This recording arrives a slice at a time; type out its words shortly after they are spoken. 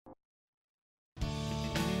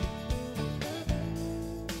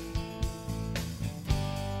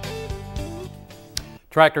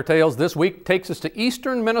Tractor Tales this week takes us to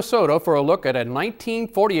eastern Minnesota for a look at a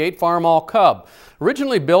 1948 Farmall Cub.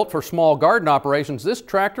 Originally built for small garden operations, this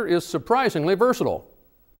tractor is surprisingly versatile.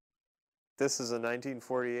 This is a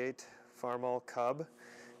 1948 Farmall Cub.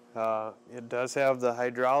 It does have the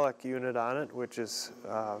hydraulic unit on it, which is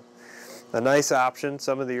a nice option.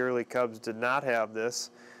 Some of the early Cubs did not have this,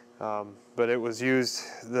 but it was used.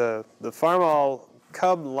 The Farmall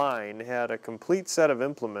Cub line had a complete set of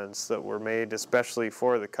implements that were made especially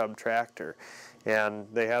for the Cub tractor, and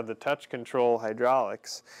they had the touch control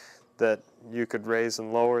hydraulics that you could raise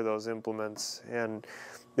and lower those implements, and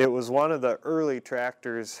it was one of the early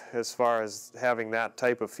tractors as far as having that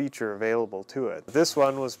type of feature available to it. This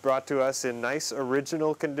one was brought to us in nice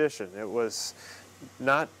original condition. It was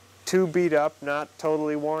not too beat up, not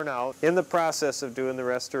totally worn out. In the process of doing the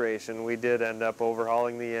restoration, we did end up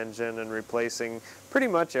overhauling the engine and replacing pretty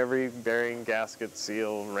much every bearing, gasket,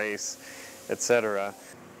 seal, race, etc.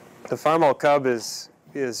 The Farmall Cub is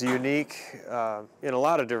unique in a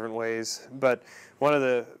lot of different ways, but one of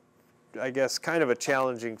the, I guess, kind of a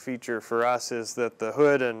challenging feature for us is that the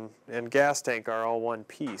hood and gas tank are all one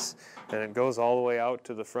piece, and it goes all the way out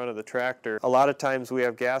to the front of the tractor. A lot of times we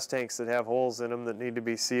have gas tanks that have holes in them that need to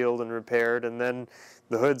be sealed and repaired, and then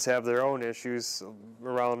the hoods have their own issues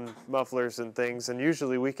around mufflers and things, and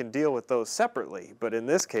usually we can deal with those separately, but in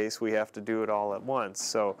this case we have to do it all at once,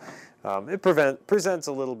 so it presents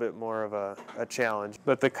a little bit more of a challenge.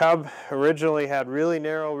 But the Cub originally had really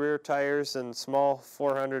narrow rear tires and small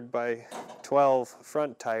 400 by 12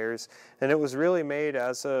 front tires, and it was really made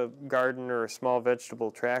as a garden or a small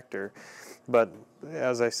vegetable tractor. But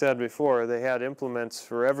as I said before, they had implements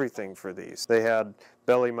for everything for these. They had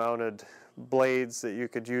belly mounted blades that you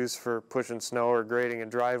could use for pushing snow or grading a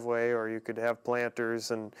driveway, or you could have planters,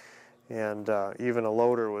 and even a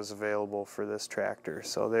loader was available for this tractor.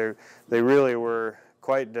 So they really were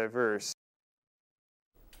quite diverse.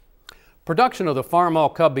 Production of the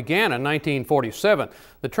Farmall Cub began in 1947.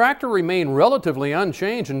 The tractor remained relatively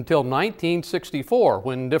unchanged until 1964,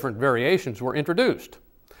 when different variations were introduced.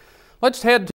 Let's head to